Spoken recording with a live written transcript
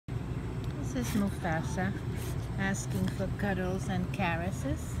This is Mufasa asking for cuddles and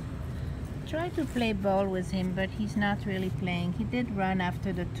caresses. Try to play ball with him, but he's not really playing. He did run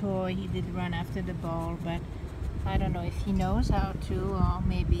after the toy, he did run after the ball, but I don't know if he knows how to, or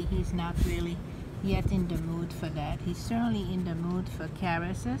maybe he's not really yet in the mood for that. He's certainly in the mood for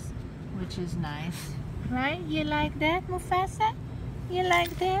caresses, which is nice. Right? You like that, Mufasa? You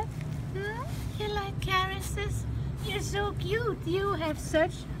like that? You like caresses? You're so cute. You have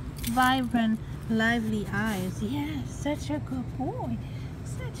such vibrant, lively eyes. Yes, such a good boy.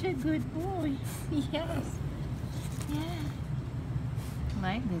 Such a good boy. Yes. Yeah.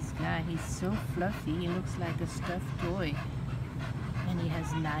 Like this guy. He's so fluffy. He looks like a stuffed toy. And he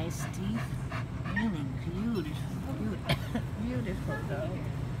has nice teeth. Really beautiful. Beautiful dog.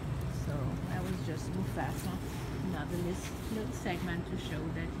 So that was just Mufasa. Another little segment to show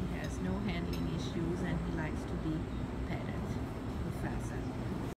that he has no handling issues and he likes to be